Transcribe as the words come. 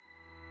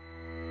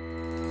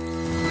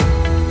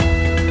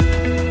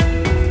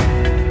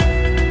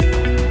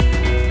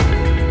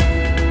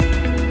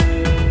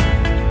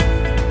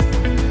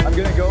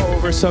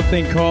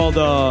something called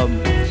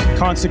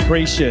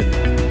consecration.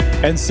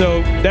 And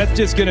so that's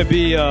just going to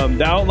be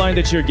the outline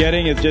that you're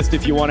getting is just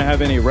if you want to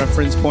have any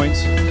reference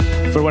points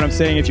for what I'm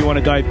saying, if you want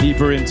to dive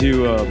deeper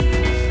into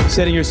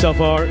setting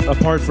yourself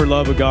apart for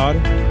love of God.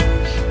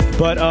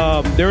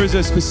 But there was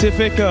a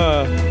specific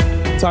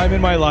time in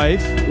my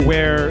life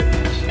where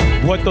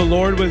what the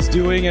Lord was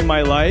doing in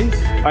my life,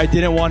 I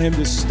didn't want him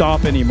to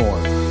stop anymore.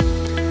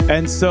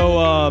 And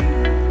so,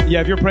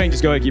 if you're praying,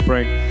 just go ahead, keep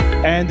praying.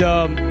 And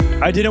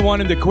I didn't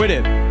want him to quit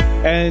it.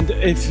 And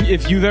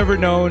if you've ever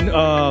known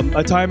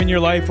a time in your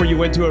life where you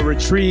went to a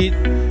retreat,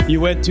 you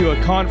went to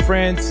a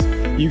conference,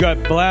 you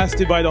got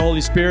blasted by the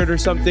Holy Spirit or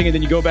something, and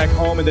then you go back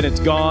home and then it's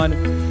gone.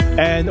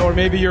 Or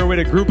maybe you're with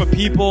a group of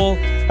people,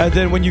 and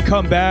then when you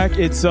come back,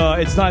 it's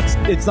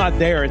not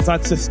there. It's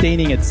not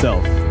sustaining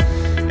itself.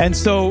 And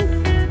so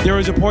there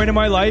was a point in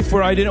my life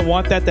where I didn't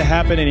want that to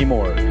happen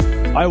anymore.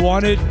 I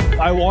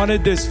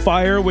wanted this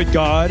fire with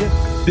God,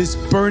 this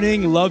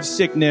burning love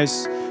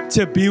sickness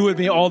to be with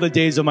me all the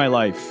days of my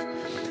life.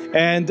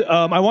 And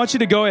I want you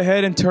to go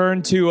ahead and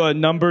turn to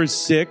Numbers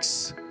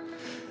 6.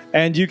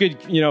 And you could,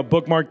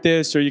 bookmark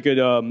this, or you could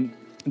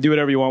do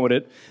whatever you want with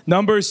it.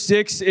 Numbers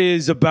 6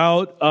 is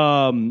about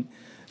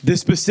the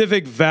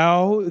specific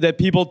vow that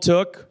people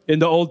took in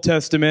the Old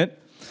Testament.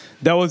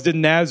 That was the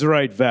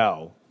Nazirite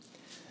vow.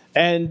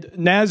 And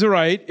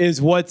Nazirite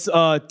is what's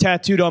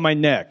tattooed on my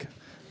neck.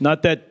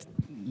 Not that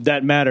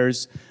that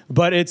matters,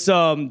 but it's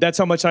that's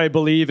how much I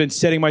believe in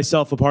setting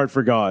myself apart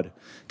for God,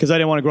 because I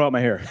didn't want to grow out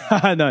my hair.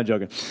 No, I'm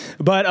joking.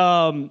 But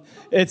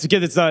it's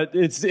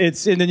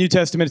in the New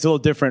Testament. It's a little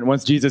different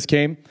once Jesus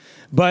came.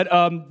 But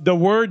the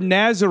word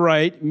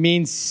Nazirite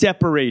means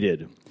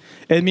separated.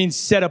 It means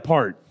set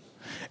apart.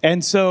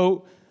 And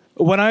so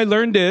when I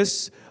learned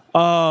this,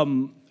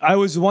 I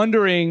was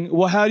wondering,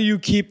 well, how do you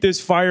keep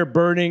this fire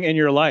burning in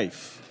your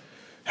life?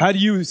 How do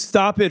you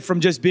stop it from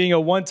just being a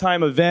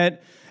one-time event?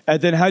 And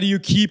then how do you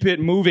keep it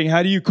moving?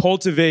 How do you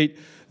cultivate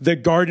the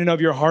garden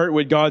of your heart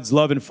with God's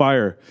love and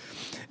fire?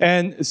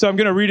 And so I'm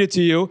going to read it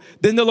to you.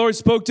 Then the Lord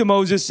spoke to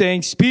Moses,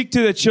 saying, "Speak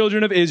to the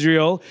children of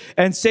Israel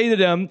and say to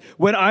them,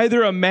 when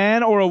either a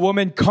man or a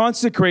woman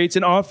consecrates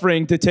an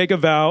offering to take a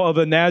vow of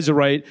a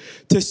Nazirite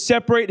to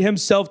separate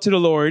himself to the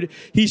Lord,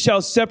 he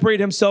shall separate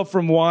himself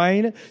from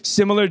wine,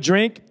 similar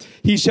drink.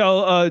 He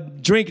shall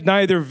drink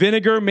neither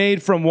vinegar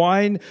made from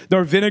wine,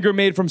 nor vinegar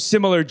made from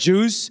similar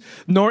juice,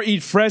 nor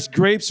eat fresh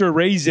grapes or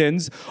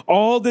raisins.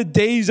 All the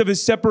days of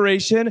his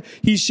separation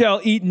he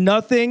shall eat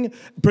nothing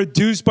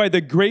produced by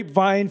the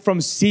grapevine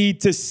from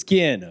seed to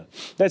skin."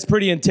 That's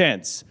pretty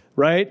intense,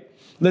 right?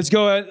 Let's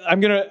go.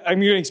 I'm gonna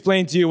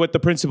explain to you what the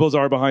principles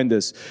are behind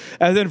this.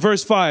 And then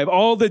verse 5,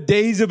 "All the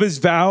days of his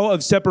vow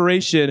of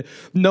separation,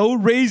 no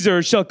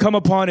razor shall come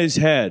upon his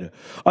head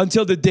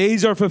until the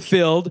days are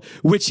fulfilled,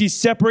 which he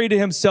separated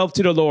himself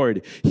to the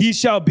Lord. He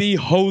shall be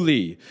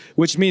holy,"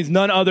 which means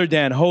none other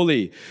than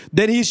holy.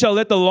 "Then he shall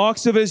let the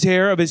locks of his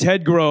hair of his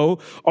head grow.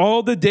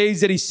 All the days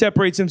that he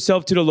separates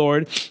himself to the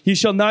Lord, he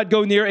shall not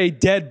go near a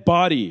dead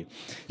body.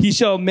 He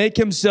shall make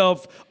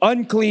himself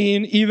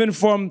unclean, even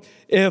from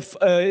if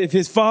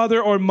his father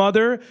or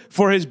mother,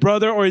 for his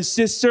brother or his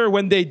sister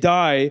when they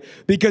die,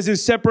 because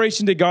his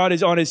separation to God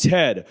is on his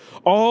head.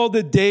 All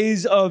the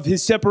days of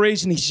his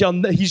separation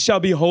he shall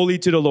be holy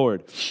to the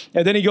Lord."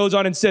 And then he goes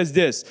on and says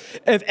this,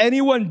 "If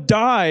anyone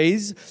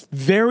dies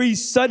very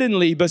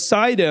suddenly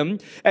beside him,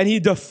 and he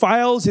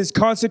defiles his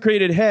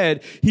consecrated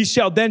head, he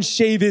shall then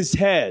shave his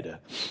head."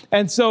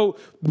 And so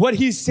what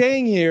he's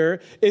saying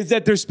here is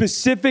that there's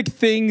specific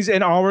things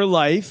in our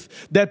life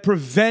that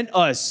prevent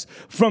us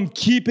from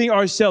keeping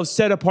ourselves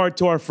set apart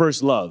to our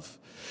first love.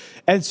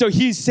 And so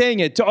he's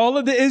saying it to all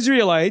of the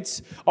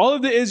Israelites. All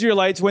of the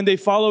Israelites, when they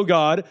follow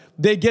God,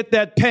 they get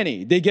that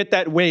penny. They get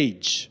that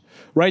wage,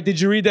 right? Did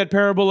you read that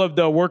parable of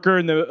the worker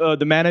and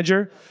the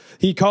manager?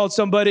 He called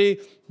somebody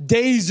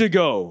days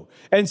ago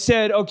and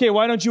said, "Okay,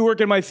 why don't you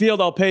work in my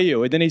field? I'll pay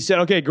you." And then he said,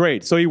 "Okay,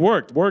 great." So he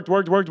worked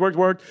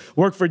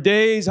for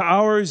days,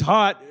 hours,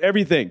 hot,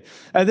 everything.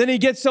 And then he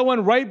gets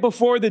someone right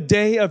before the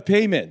day of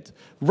payment.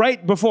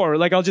 Right before,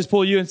 like I'll just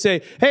pull you and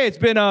say, "Hey, it's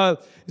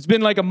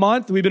been like a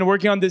month. We've been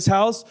working on this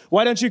house.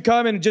 Why don't you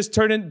come and just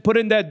put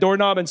in that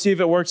doorknob and see if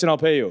it works, and I'll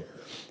pay you."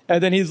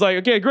 And then he's like,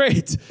 "Okay,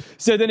 great."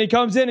 So then he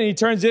comes in and he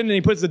turns in and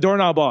he puts the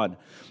doorknob on.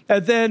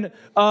 And then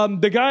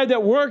the guy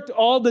that worked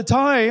all the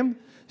time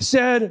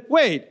said,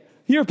 "Wait,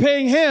 you're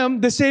paying him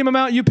the same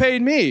amount you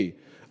paid me.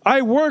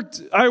 I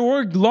worked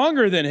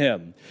longer than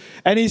him."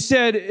 And he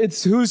said,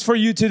 "It's who's for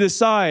you to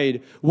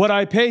decide what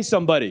I pay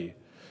somebody,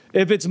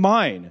 if it's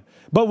mine."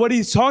 But what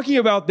he's talking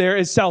about there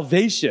is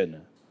salvation.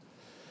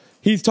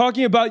 He's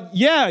talking about,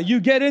 you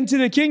get into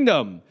the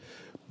kingdom,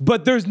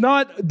 but there's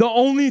not, the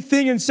only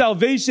thing in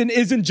salvation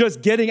isn't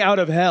just getting out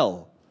of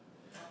hell.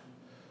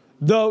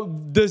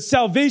 The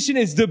salvation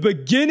is the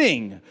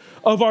beginning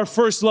of our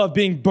first love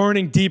being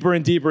burning deeper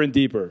and deeper and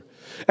deeper.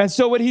 And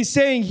so what he's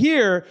saying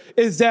here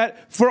is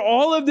that for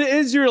all of the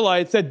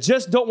Israelites that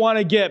just don't want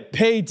to get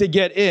paid to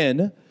get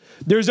in,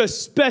 there's a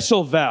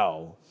special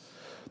vow.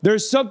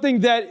 There's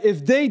something that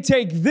if they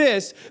take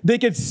this, they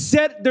could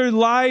set their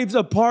lives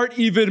apart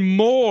even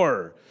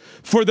more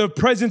for the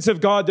presence of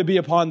God to be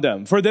upon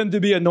them, for them to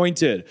be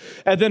anointed.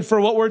 And then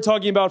for what we're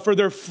talking about, for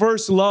their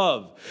first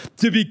love,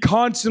 to be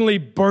constantly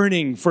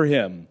burning for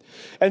him.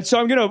 And so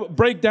I'm going to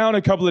break down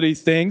a couple of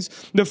these things.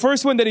 The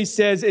first one that he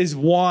says is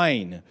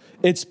wine.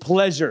 It's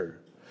pleasure.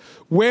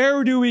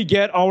 Where do we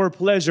get our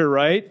pleasure,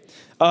 right?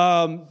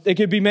 It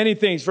could be many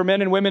things. For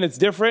men and women, it's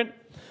different.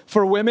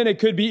 For women, it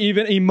could be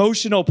even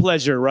emotional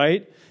pleasure,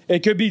 right?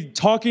 It could be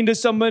talking to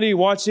somebody,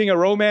 watching a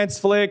romance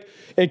flick.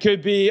 It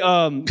could be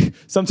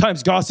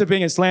sometimes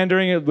gossiping and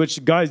slandering,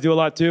 which guys do a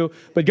lot too.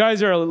 But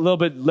guys are a little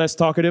bit less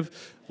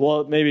talkative.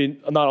 Well, maybe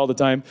not all the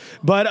time.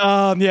 But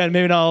yeah,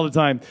 maybe not all the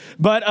time.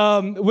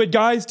 But with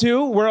guys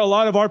too, where a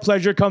lot of our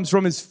pleasure comes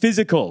from is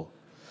physical.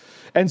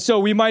 And so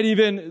we might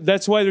even,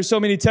 that's why there's so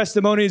many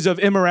testimonies of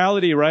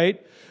immorality,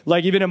 right?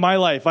 Like even in my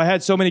life, I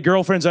had so many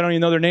girlfriends, I don't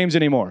even know their names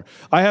anymore.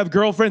 I have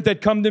girlfriends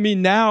that come to me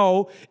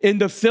now in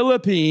the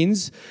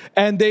Philippines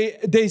and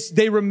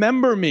they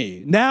remember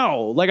me now.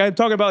 Like I'm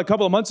talking about a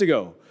couple of months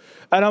ago.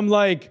 And I'm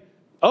like,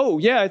 oh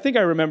yeah, I think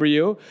I remember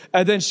you.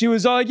 And then she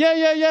was all like,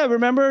 yeah.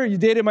 Remember you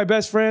dated my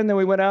best friend? Then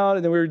we went out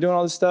and then we were doing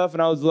all this stuff.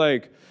 And I was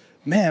like,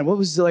 man, what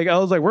was like, I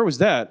was like, where was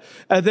that?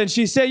 And then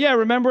she said, yeah,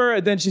 remember?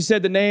 And then she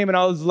said the name and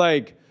I was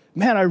like,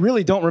 man, I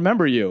really don't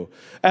remember you.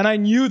 And I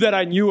knew that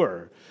I knew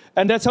her.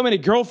 And that's how many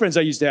girlfriends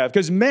I used to have.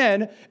 Because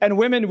men and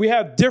women, we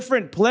have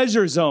different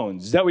pleasure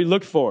zones that we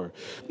look for.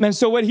 And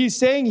so what he's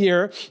saying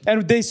here,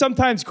 and they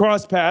sometimes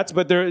cross paths,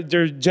 but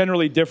they're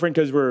generally different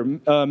because we're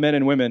men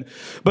and women.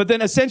 But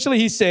then essentially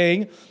he's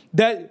saying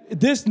that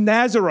this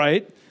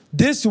Nazarite,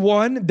 this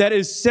one that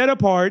is set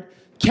apart,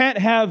 can't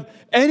have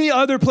any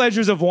other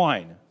pleasures of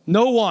wine.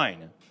 No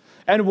wine.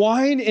 And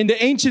wine in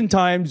the ancient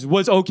times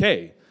was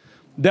okay.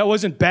 That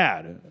wasn't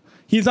bad.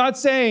 He's not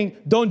saying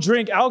don't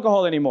drink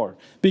alcohol anymore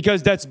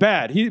because that's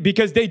bad.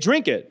 Because they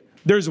drink it.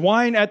 There's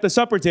wine at the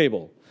supper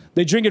table.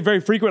 They drink it very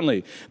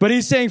frequently. But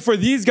he's saying for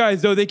these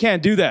guys, though, they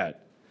can't do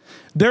that.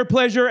 Their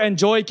pleasure and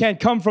joy can't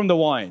come from the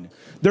wine.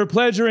 Their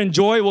pleasure and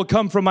joy will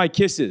come from my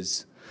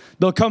kisses.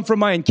 They'll come from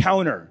my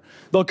encounter.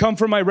 They'll come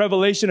from my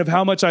revelation of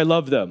how much I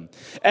love them.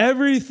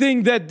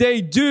 Everything that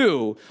they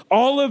do,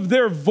 all of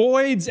their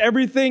voids,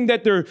 everything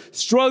that they're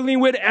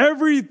struggling with,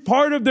 every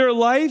part of their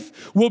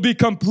life will be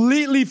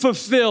completely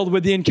fulfilled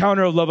with the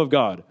encounter of love of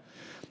God,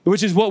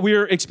 which is what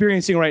we're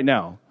experiencing right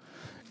now.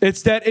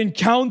 It's that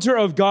encounter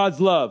of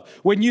God's love.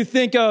 When you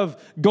think of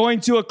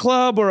going to a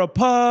club or a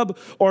pub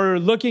or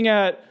looking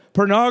at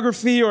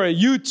pornography or a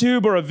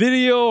YouTube or a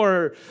video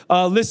or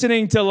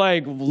listening to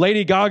like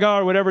Lady Gaga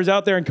or whatever's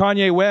out there and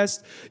Kanye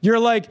West, you're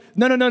like,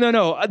 no.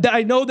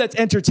 I know that's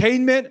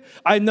entertainment.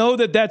 I know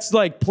that that's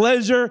like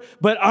pleasure,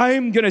 but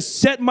I'm going to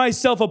set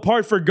myself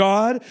apart for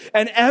God,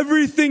 and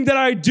everything that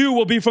I do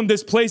will be from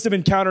this place of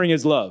encountering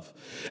his love.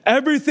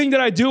 Everything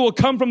that I do will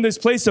come from this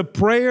place of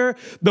prayer,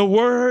 the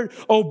word,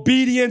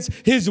 obedience.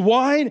 His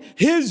wine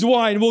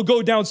will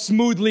go down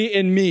smoothly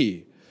in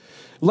me.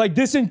 Like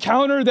this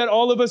encounter that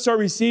all of us are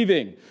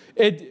receiving.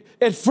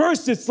 At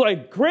first, it's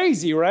like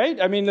crazy, right?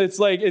 I mean, it's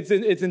like, it's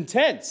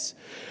intense.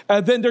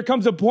 And then there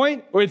comes a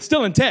point where it's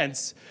still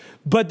intense,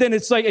 but then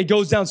it's like, it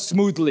goes down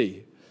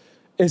smoothly.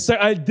 It's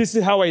like, this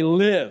is how I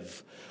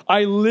live.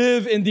 I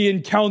live in the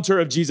encounter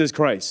of Jesus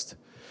Christ.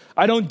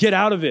 I don't get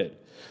out of it.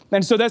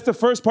 And so that's the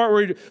first part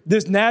where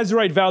this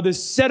Nazarite vow,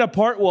 this set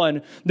apart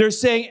one, they're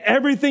saying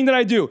everything that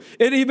I do.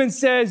 It even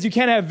says you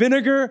can't have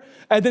vinegar,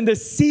 and then the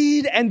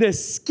seed and the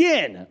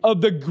skin of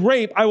the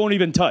grape I won't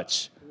even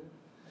touch.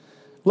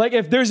 Like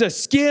if there's a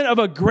skin of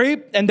a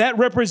grape and that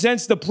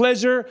represents the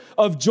pleasure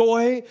of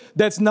joy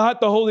that's not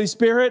the Holy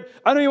Spirit,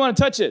 I don't even want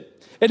to touch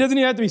it. It doesn't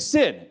even have to be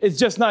sin. It's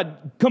just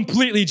not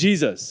completely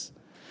Jesus.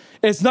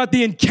 It's not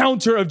the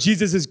encounter of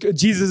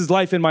Jesus'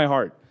 life in my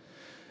heart.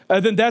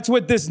 And then that's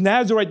what this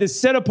Nazarite,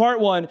 this set apart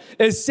one,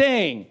 is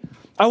saying.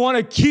 I want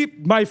to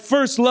keep my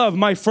first love,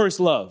 my first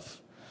love.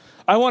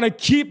 I want to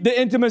keep the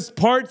intimate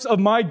parts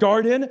of my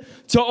garden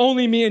to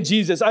only me and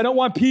Jesus. I don't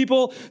want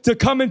people to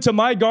come into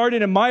my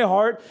garden and my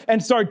heart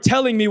and start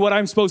telling me what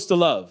I'm supposed to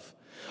love.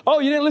 Oh,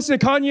 you didn't listen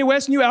to Kanye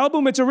West's new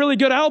album? It's a really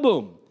good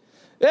album.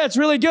 Yeah, it's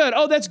really good.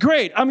 Oh, that's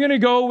great. I'm going to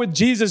go with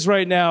Jesus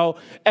right now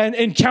and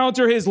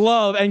encounter his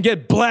love and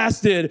get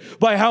blasted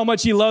by how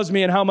much he loves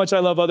me and how much I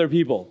love other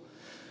people.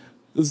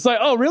 It's like,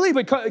 oh, really?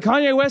 But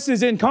Kanye West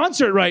is in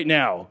concert right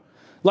now.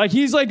 Like,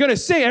 he's like going to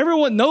sing.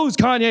 Everyone knows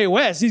Kanye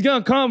West. He's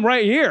going to come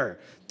right here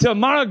to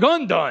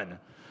Maragondon.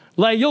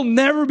 Like, you'll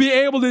never be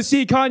able to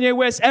see Kanye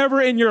West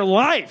ever in your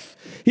life.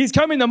 He's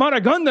coming to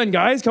Maragondon,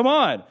 guys. Come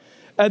on.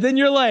 And then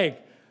you're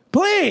like,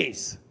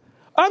 please,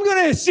 I'm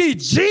going to see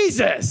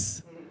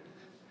Jesus.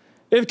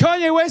 If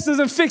Kanye West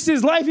doesn't fix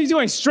his life, he's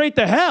going straight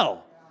to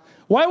hell.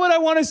 Why would I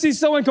want to see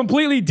someone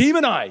completely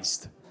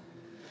demonized?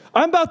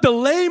 I'm about to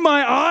lay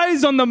my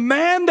eyes on the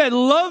man that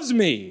loves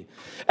me.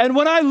 And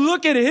when I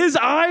look at his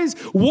eyes,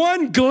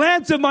 one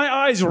glance of my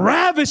eyes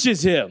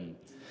ravishes him.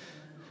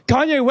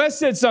 Kanye West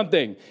said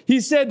something.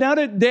 He said,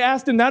 they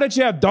asked him, now that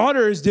you have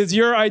daughters, does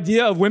your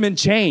idea of women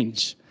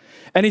change?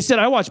 And he said,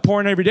 I watch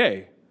porn every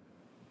day.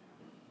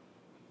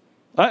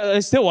 I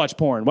still watch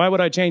porn. Why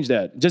would I change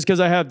that? Just because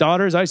I have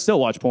daughters, I still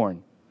watch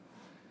porn.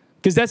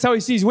 Because that's how he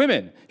sees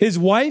women. His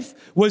wife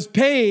was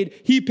paid.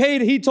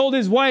 He told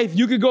his wife,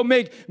 you could go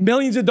make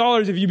millions of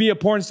dollars if you be a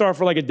porn star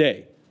for like a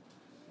day.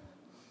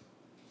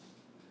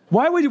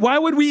 Why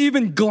would we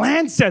even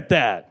glance at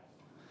that?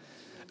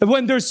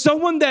 When there's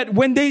someone that,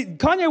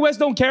 Kanye West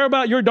don't care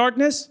about your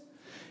darkness.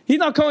 He's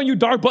not calling you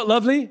dark but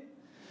lovely.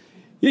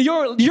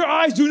 Your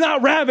eyes do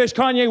not ravish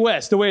Kanye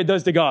West the way it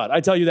does to God.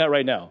 I tell you that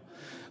right now.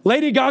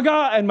 Lady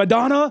Gaga and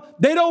Madonna,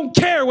 they don't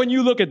care when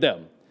you look at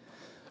them.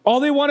 All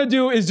they want to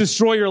do is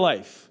destroy your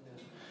life.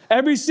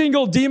 Every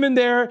single demon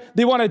there,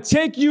 they want to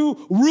take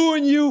you,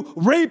 ruin you,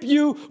 rape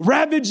you,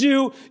 ravage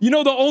you. You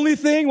know, the only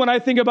thing when I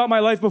think about my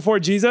life before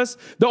Jesus,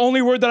 the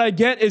only word that I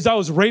get is I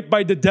was raped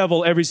by the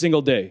devil every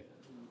single day.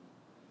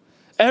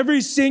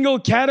 Every single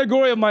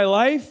category of my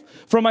life,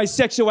 from my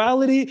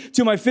sexuality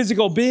to my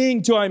physical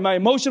being, to my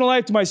emotional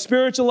life, to my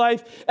spiritual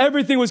life,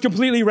 everything was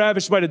completely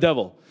ravished by the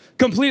devil,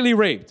 completely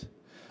raped.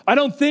 I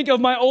don't think of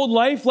my old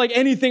life like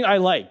anything I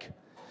like.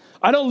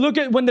 I don't look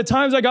at when the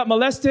times I got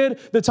molested,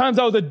 the times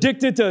I was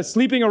addicted to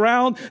sleeping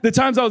around, the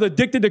times I was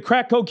addicted to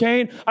crack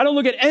cocaine. I don't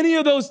look at any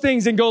of those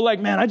things and go like,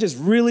 man, I just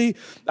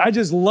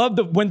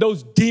love when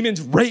those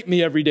demons rape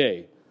me every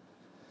day.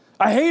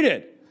 I hate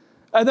it.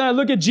 And then I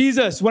look at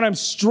Jesus when I'm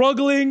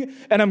struggling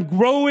and I'm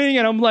growing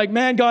and I'm like,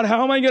 man, God,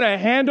 how am I going to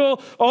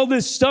handle all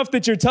this stuff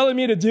that you're telling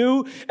me to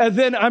do? And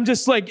then I'm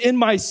just like in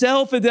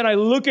myself. And then I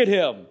look at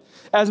him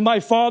as my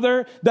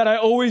father that I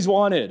always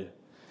wanted.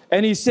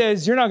 And he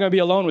says, you're not going to be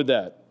alone with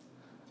that.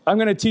 I'm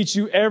going to teach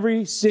you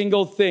every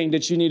single thing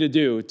that you need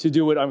to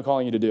do what I'm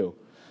calling you to do.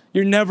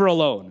 You're never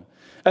alone.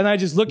 And I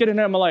just look at it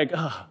and I'm like,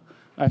 oh,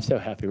 I'm so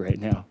happy right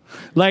now.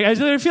 Like,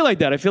 I feel like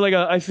that. I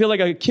feel like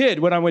a kid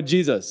when I'm with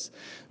Jesus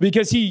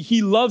because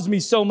he loves me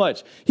so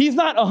much. He's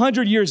not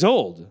 100 years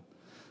old,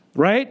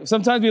 right?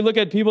 Sometimes we look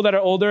at people that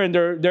are older and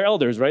they're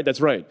elders, right? That's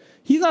right.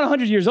 He's not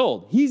 100 years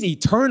old. He's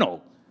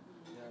eternal.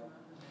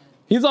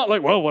 He's not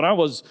like, well, when I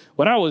was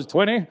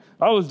 20,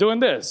 I was doing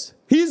this.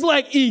 He's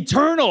like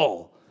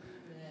eternal.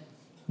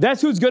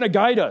 That's who's going to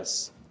guide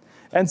us.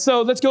 And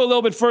so let's go a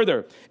little bit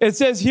further. It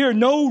says here,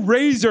 no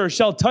razor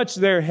shall touch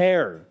their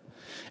hair.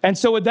 And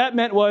so what that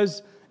meant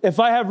was, if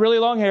I have really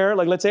long hair,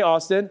 like let's say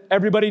Austin,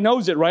 everybody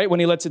knows it, right, when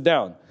he lets it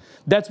down.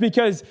 That's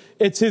because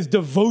it's his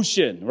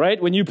devotion,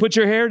 right? When you put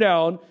your hair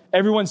down,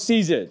 everyone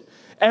sees it.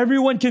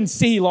 Everyone can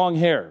see long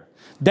hair.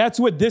 That's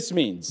what this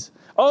means.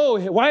 Oh,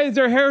 why is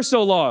their hair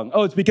so long?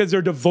 Oh, it's because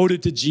they're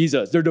devoted to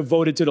Jesus. They're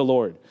devoted to the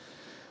Lord.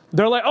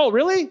 They're like, oh,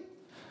 really?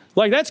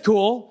 Like, that's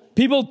cool.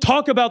 People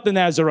talk about the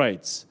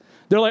Nazarites.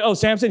 They're like, oh,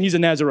 Samson, he's a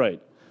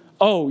Nazarite.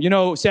 Oh, you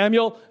know,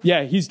 Samuel,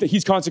 yeah,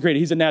 he's consecrated.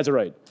 He's a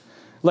Nazarite.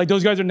 Like,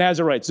 those guys are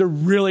Nazarites. They're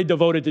really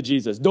devoted to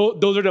Jesus.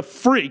 Those are the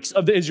freaks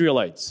of the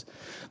Israelites.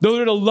 Those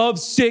are the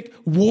lovesick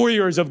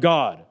warriors of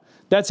God.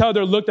 That's how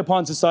they're looked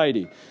upon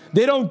society.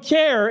 They don't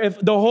care if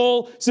the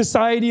whole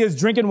society is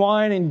drinking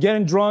wine and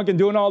getting drunk and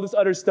doing all this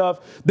other stuff.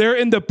 They're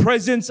in the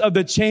presence of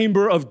the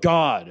chamber of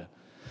God,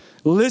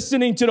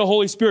 listening to the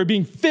Holy Spirit,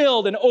 being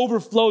filled and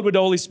overflowed with the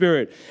Holy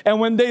Spirit. And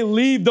when they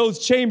leave those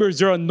chambers,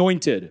 they're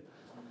anointed.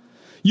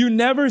 You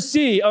never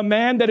see a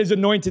man that is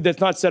anointed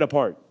that's not set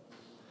apart.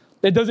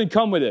 It doesn't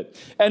come with it.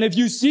 And if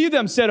you see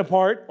them set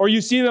apart or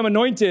you see them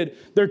anointed,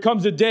 there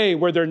comes a day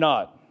where they're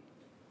not.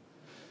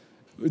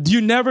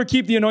 You never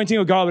keep the anointing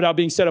of God without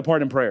being set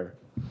apart in prayer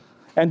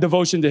and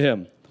devotion to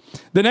him.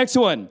 The next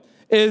one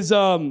is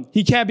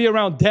he can't be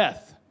around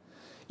death.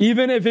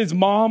 Even if his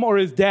mom or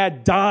his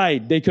dad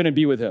died, they couldn't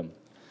be with him.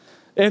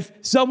 If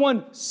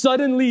someone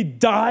suddenly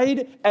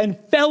died and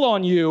fell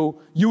on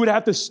you, you would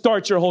have to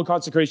start your whole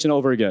consecration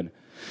over again.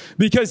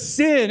 Because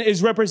sin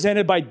is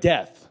represented by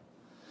death.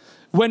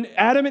 When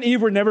Adam and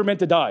Eve were never meant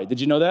to die,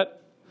 did you know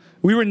that?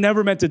 We were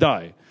never meant to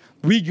die.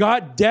 We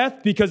got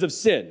death because of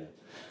sin.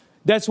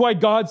 That's why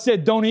God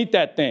said, don't eat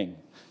that thing.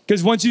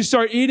 Because once you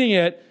start eating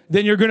it,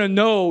 then you're going to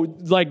know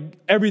like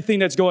everything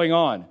that's going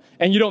on.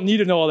 And you don't need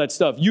to know all that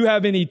stuff. You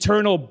have an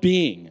eternal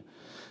being.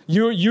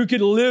 You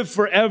could live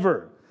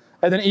forever.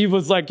 And then Eve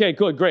was like, okay,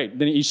 good, great.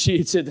 Then she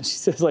eats it. Then she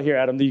says, like, here,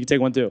 Adam, you can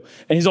take one too.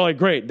 And he's all like,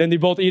 great. Then they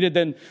both eat it.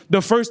 Then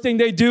the first thing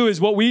they do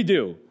is what we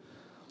do.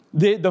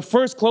 The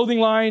first clothing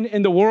line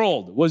in the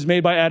world was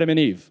made by Adam and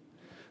Eve,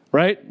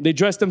 right? They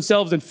dressed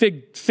themselves in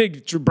fig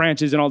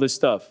branches and all this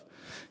stuff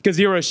because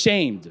they were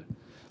ashamed.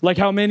 Like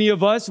how many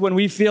of us, when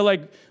we feel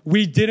like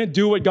we didn't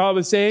do what God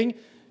was saying,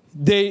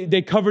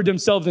 they covered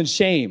themselves in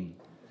shame.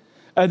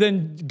 And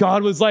then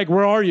God was like,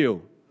 where are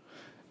you?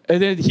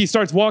 And then he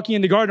starts walking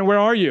in the garden, where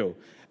are you?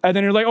 And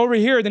then you're like, over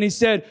here. Then he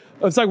said,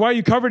 it's like, why are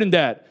you covered in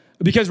that?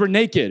 Because we're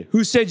naked.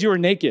 Who said you were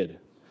naked?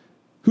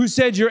 Who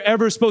said you're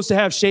ever supposed to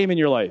have shame in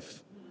your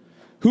life?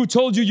 Who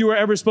told you were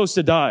ever supposed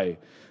to die?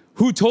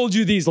 Who told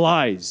you these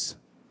lies?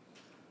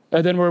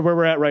 And then where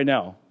we're at right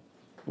now.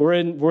 We're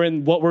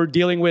in what we're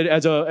dealing with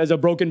as a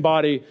broken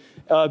body,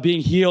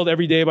 being healed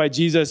every day by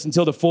Jesus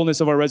until the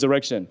fullness of our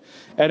resurrection.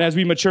 And as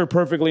we mature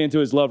perfectly into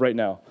his love right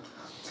now.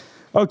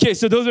 Okay,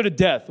 so those are the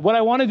death. What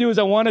I want to do is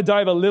I want to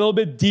dive a little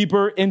bit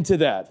deeper into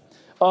that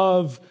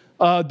of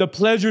the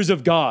pleasures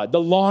of God,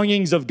 the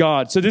longings of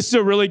God. So this is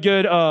a really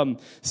good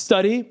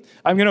study.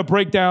 I'm going to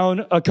break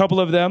down a couple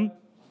of them.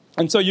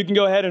 And so you can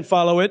go ahead and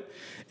follow it.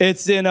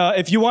 It's in,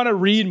 if you want to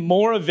read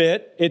more of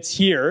it, it's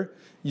here.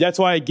 That's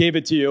why I gave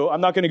it to you.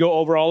 I'm not going to go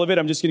over all of it.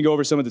 I'm just going to go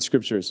over some of the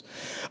scriptures.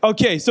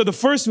 Okay, so the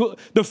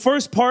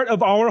first part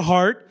of our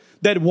heart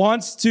that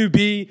wants to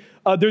be,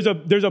 there's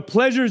a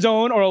pleasure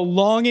zone or a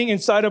longing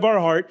inside of our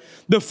heart.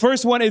 The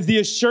first one is the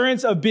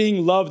assurance of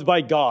being loved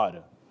by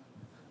God,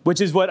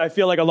 which is what I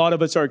feel like a lot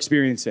of us are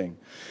experiencing,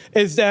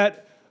 is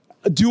that,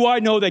 do I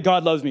know that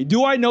God loves me?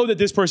 Do I know that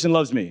this person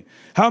loves me?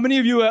 How many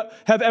of you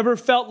have ever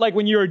felt like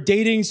when you were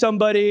dating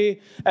somebody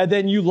and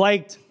then you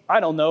liked, I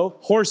don't know,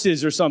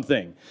 horses or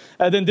something,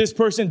 and then this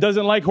person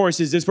doesn't like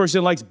horses, this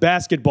person likes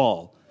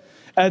basketball,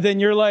 and then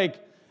you're like,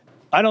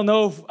 I don't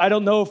know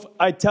if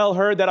I tell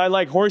her that I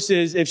like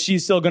horses if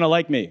she's still going to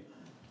like me.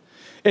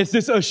 It's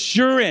this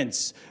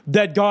assurance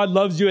that God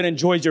loves you and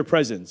enjoys your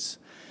presence.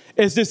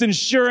 It's this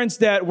assurance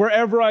that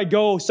wherever I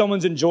go,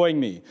 someone's enjoying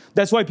me.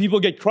 That's why people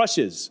get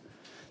crushes.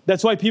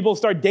 That's why people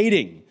start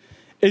dating,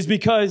 is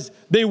because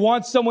they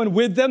want someone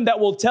with them that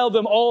will tell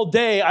them all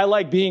day, I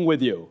like being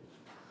with you.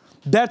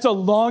 That's a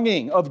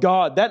longing of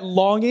God. That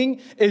longing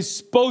is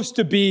supposed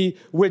to be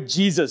with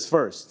Jesus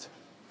first.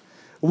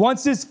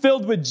 Once it's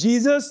filled with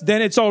Jesus,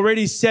 then it's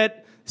already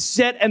set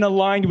and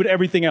aligned with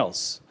everything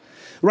else,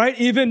 right?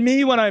 Even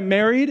me, when I'm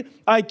married,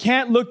 I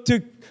can't look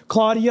to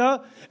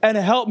Claudia and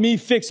help me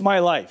fix my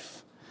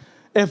life.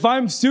 If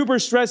I'm super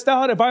stressed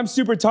out, if I'm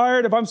super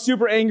tired, if I'm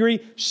super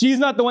angry, she's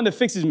not the one that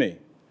fixes me.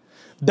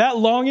 That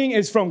longing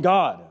is from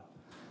God.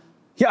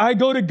 I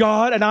go to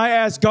God and I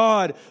ask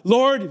God,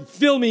 Lord,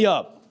 fill me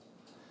up.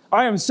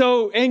 I am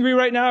so angry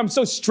right now. I'm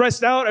so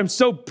stressed out. I'm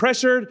so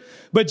pressured.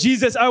 But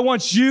Jesus, I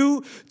want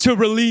you to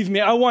relieve me.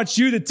 I want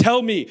you to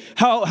tell me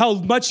how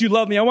much you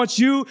love me. I want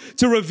you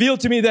to reveal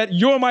to me that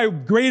you're my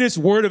greatest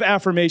word of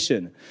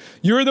affirmation.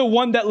 You're the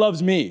one that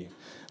loves me,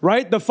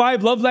 right? The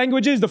 5 love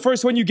languages, the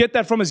first one you get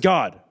that from is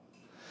God.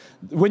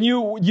 When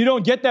you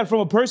don't get that from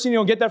a person, you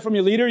don't get that from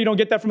your leader, you don't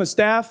get that from a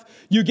staff.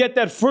 You get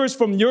that first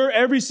from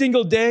every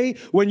single day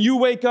when you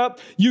wake up,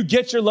 you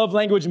get your love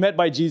language met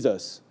by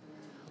Jesus.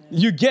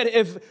 You get,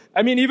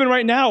 even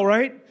right now,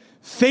 right?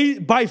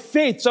 By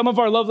faith, some of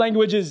our love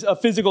language is a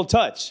physical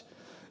touch.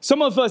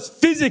 Some of us,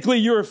 physically,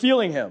 you're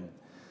feeling him.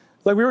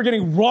 Like we were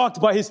getting rocked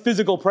by his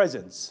physical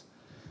presence.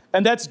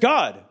 And that's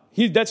God.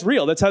 That's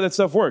real. That's how that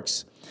stuff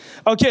works.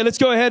 Okay, let's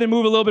go ahead and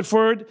move a little bit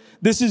forward.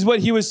 This is what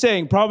he was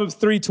saying. Proverbs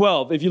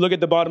 3:12, if you look at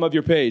the bottom of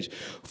your page.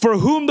 For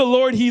whom the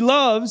Lord he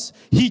loves,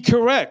 he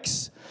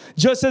corrects.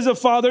 Just as a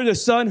father, the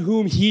son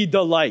whom he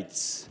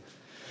delights.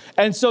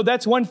 And so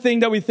that's one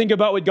thing that we think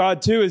about with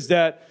God too, is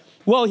that,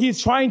 well,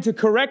 he's trying to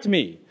correct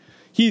me.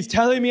 He's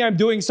telling me I'm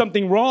doing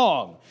something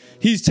wrong.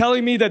 He's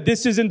telling me that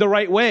this isn't the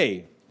right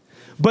way.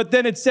 But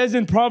then it says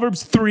in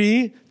Proverbs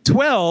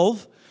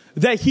 3:12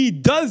 that he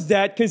does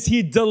that because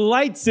he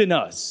delights in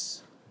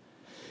us.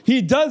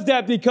 He does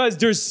that because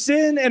there's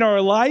sin in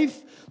our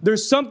life.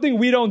 There's something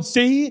we don't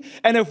see.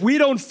 And if we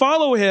don't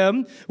follow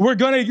him, we're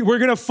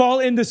gonna fall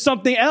into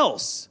something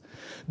else.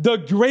 The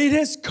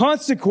greatest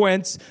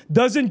consequence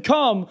doesn't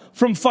come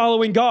from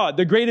following God.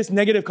 The greatest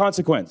negative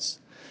consequence.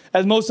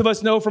 As most of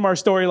us know from our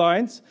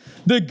storylines,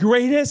 the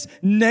greatest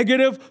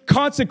negative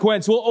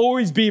consequence will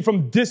always be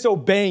from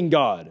disobeying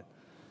God.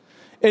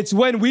 It's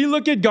when we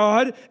look at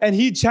God and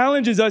he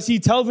challenges us, he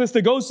tells us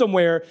to go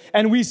somewhere,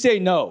 and we say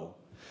no.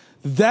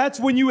 That's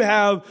when you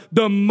have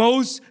the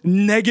most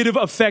negative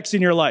effects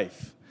in your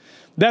life.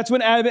 That's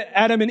when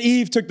Adam and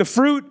Eve took the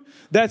fruit.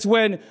 That's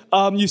when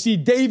you see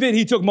David,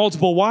 he took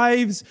multiple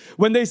wives.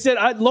 When they said,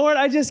 Lord,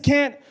 I just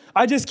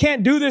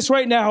can't do this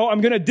right now.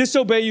 I'm going to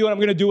disobey you and I'm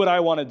going to do what I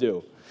want to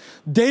do.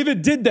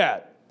 David did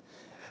that.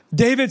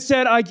 David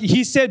said,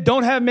 he said,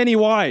 don't have many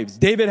wives.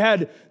 David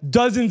had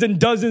dozens and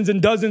dozens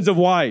and dozens of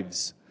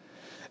wives.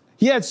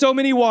 He had so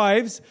many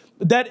wives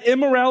that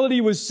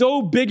immorality was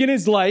so big in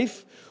his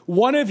life.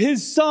 One of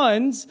his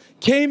sons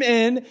came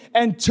in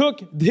and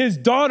took his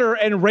daughter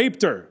and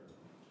raped her.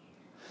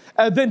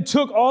 And then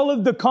took all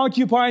of the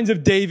concubines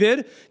of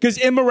David, because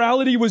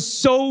immorality was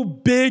so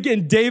big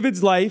in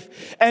David's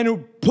life,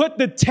 and put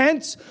the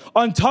tent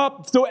on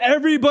top so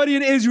everybody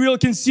in Israel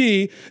can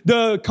see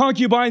the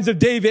concubines of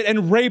David,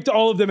 and raped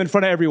all of them in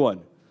front of everyone.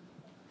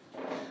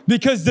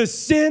 Because the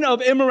sin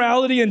of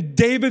immorality in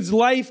David's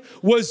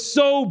life was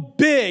so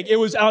big, it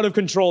was out of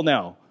control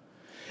now.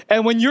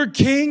 And when you're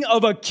king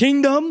of a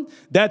kingdom,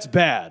 that's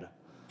bad.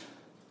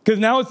 Because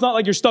now it's not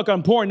like you're stuck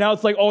on porn. Now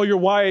it's like all your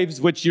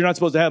wives, which you're not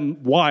supposed to have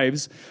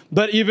wives.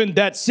 But even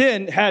that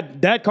sin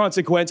had that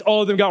consequence.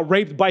 All of them got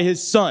raped by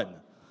his son.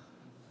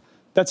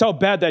 That's how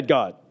bad that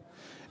got.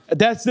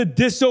 That's the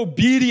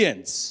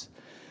disobedience.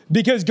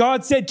 Because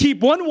God said,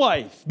 keep one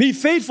wife. Be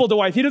faithful to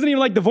wife. He doesn't even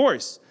like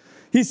divorce.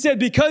 He said,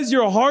 because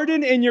you're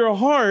hardened in your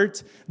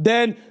heart,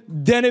 then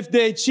if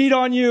they cheat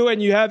on you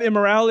and you have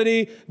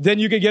immorality, then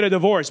you can get a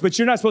divorce. But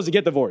you're not supposed to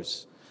get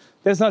divorced.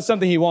 That's not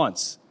something he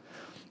wants.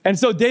 And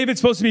so David's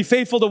supposed to be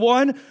faithful to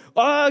one.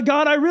 God,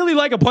 I really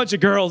like a bunch of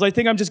girls. I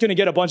think I'm just going to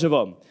get a bunch of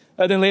them.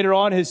 And then later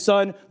on, his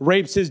son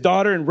rapes his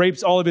daughter and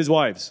rapes all of his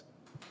wives.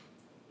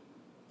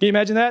 Can you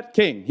imagine that?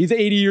 King. He's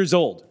 80 years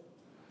old.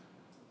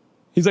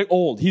 He's like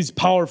old. He's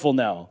powerful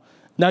now.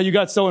 Now you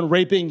got someone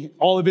raping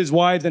all of his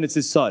wives and it's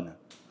his son.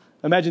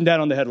 Imagine that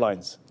on the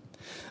headlines.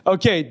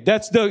 Okay,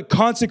 that's the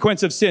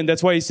consequence of sin.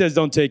 That's why he says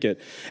don't take it.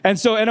 And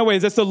so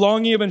anyways, that's the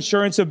longing of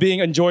assurance of being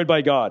enjoyed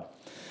by God.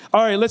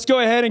 All right, let's go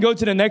ahead and go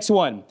to the next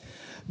one.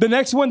 The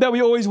next one that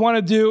we always want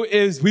to do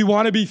is we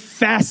want to be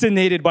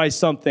fascinated by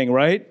something,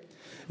 right?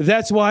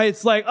 That's why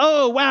it's like,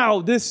 oh,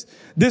 wow, this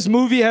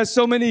movie has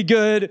so many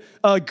good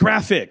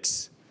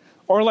graphics.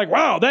 Or like,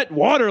 wow, that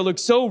water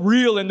looks so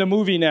real in the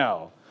movie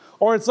now.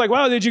 Or it's like,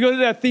 wow, did you go to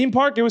that theme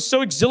park? It was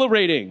so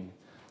exhilarating.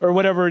 Or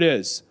whatever it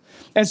is.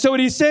 And so what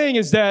he's saying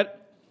is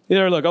that,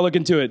 here, look, I'll look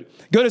into it.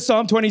 Go to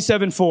Psalm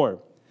 27:4.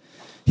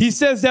 He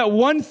says that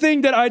one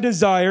thing that I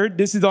desired,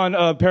 this is on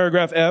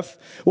paragraph F,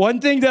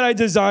 one thing that I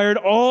desired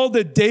all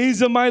the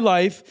days of my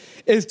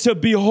life is to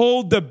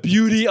behold the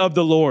beauty of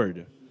the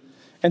Lord.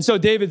 And so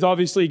David's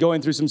obviously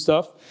going through some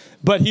stuff,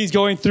 but he's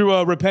going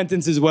through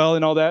repentance as well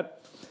and all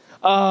that.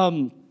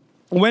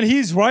 When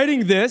he's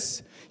writing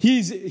this,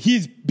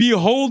 he's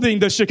beholding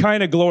the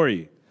Shekinah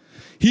glory.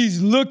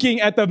 He's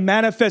looking at the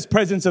manifest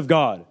presence of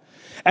God.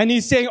 And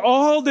he's saying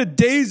all the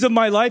days of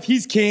my life,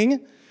 he's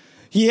king.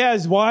 He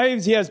has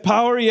wives, he has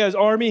power, he has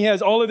army, he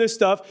has all of this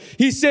stuff.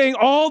 He's saying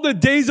all the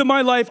days of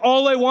my life,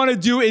 all I want to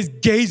do is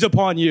gaze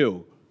upon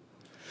you.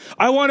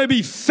 I want to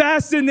be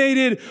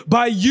fascinated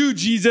by you,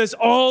 Jesus,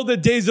 all the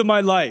days of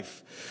my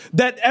life.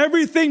 That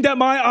everything that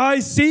my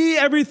eyes see,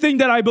 everything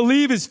that I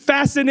believe is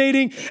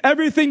fascinating,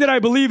 everything that I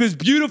believe is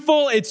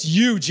beautiful, it's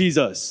you,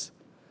 Jesus.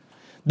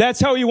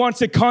 That's how he wants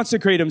to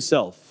consecrate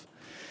himself.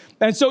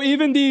 And so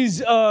even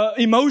these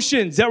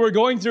emotions that we're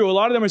going through, a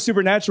lot of them are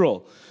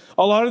supernatural.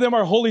 A lot of them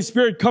are Holy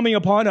Spirit coming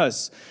upon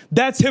us.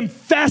 That's him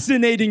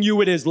fascinating you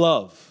with his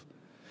love.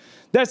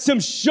 That's him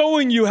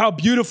showing you how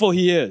beautiful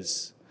he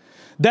is.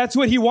 That's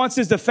what he wants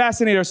us to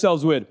fascinate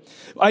ourselves with.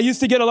 I used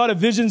to get a lot of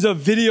visions of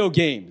video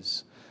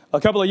games. A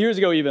couple of years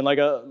ago even, like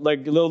a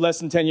little less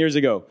than 10 years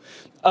ago.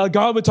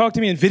 God would talk to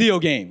me in video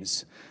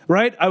games.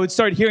 Right? I would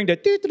start hearing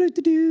that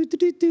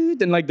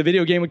and like the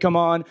video game would come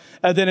on,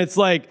 and then it's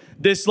like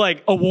this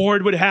like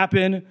award would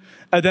happen,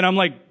 and then I'm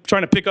like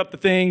trying to pick up the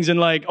things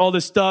and like all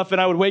this stuff, and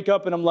I would wake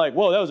up and I'm like,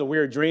 whoa, that was a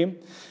weird dream.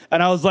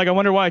 And I was like, I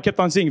wonder why I kept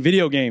on seeing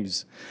video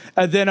games.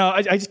 And then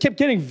I just kept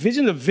getting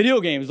visions of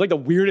video games, like the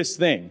weirdest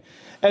thing.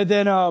 And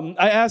then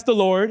I asked the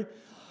Lord,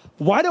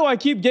 why do I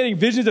keep getting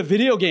visions of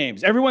video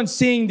games? Everyone's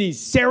seeing these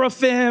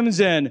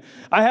seraphims, and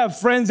I have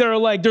friends that are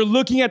like, they're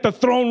looking at the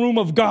throne room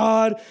of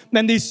God,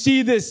 and they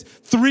see this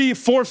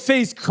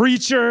 3-4-faced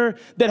creature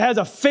that has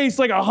a face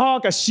like a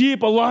hawk, a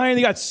sheep, a lion.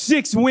 They got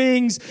 6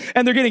 wings,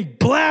 and they're getting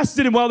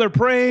blasted while they're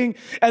praying.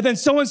 And then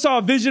someone saw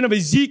a vision of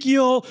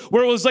Ezekiel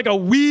where it was like a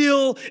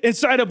wheel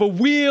inside of a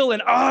wheel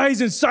and eyes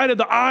inside of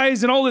the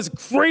eyes and all this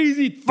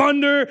crazy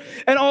thunder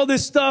and all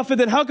this stuff. And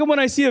then how come when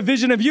I see a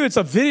vision of you, it's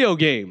a video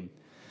game?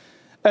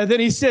 And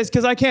then he says,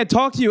 because I can't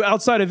talk to you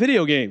outside of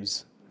video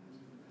games.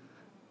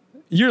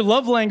 Your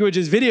love language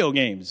is video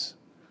games.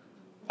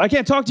 I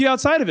can't talk to you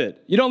outside of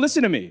it. You don't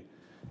listen to me.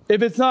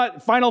 If it's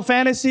not Final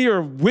Fantasy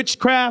or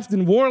witchcraft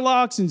and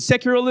warlocks and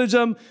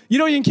secularism, you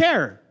don't even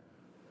care.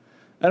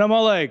 And I'm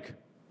all like,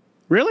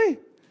 really?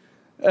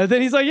 And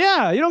then he's like,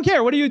 yeah, you don't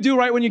care. What do you do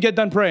right when you get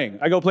done praying?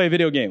 I go play a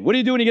video game. What do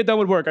you do when you get done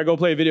with work? I go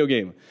play a video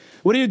game.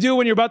 What do you do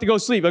when you're about to go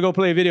sleep? I go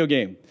play a video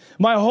game.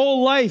 My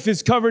whole life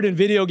is covered in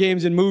video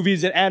games and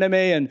movies and anime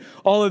and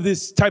all of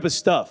this type of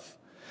stuff.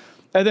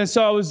 And then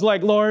so I was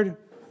like, Lord,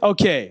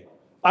 okay,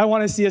 I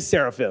want to see a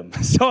seraphim.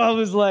 So I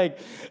was like,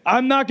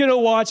 I'm not going to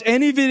watch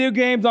any video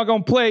games, not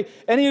going to play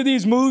any of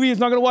these movies,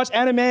 not going to watch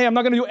anime, I'm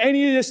not going to do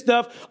any of this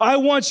stuff. I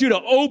want you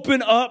to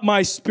open up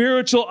my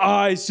spiritual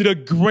eyes to the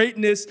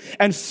greatness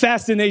and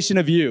fascination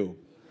of you.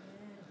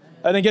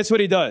 And then guess what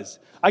he does?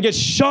 I get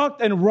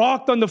shocked and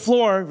rocked on the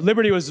floor.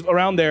 Liberty was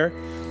around there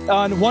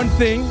on one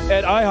thing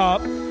at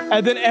IHOP.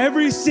 And then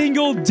every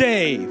single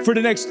day for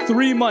the next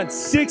 3 months,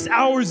 6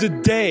 hours a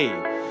day,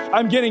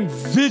 I'm getting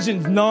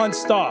visions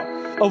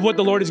nonstop of what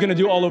the Lord is going to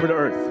do all over the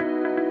earth.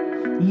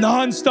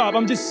 Nonstop.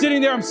 I'm just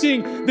sitting there. I'm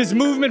seeing this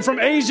movement from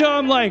Asia.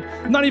 I'm like,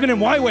 I'm not even in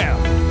YWAM.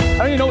 I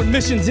don't even know what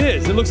missions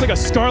is. It looks like a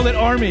Scarlet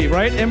Army,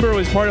 right? Ember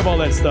was part of all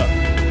that stuff.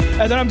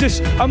 And then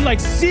I'm like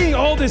seeing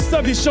all this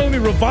stuff. He's showing me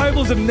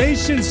revivals of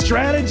nations,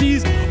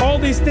 strategies, all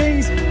these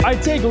things. I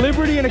take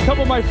Liberty and a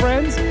couple of my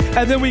friends,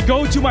 and then we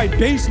go to my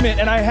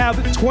basement, and I have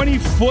a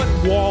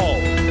 20-foot wall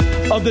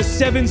of the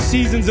 7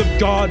 seasons of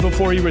God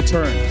before he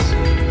returns.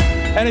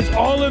 And it's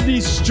all of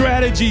these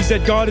strategies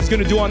that God is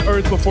going to do on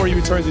earth before he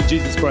returns with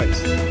Jesus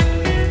Christ.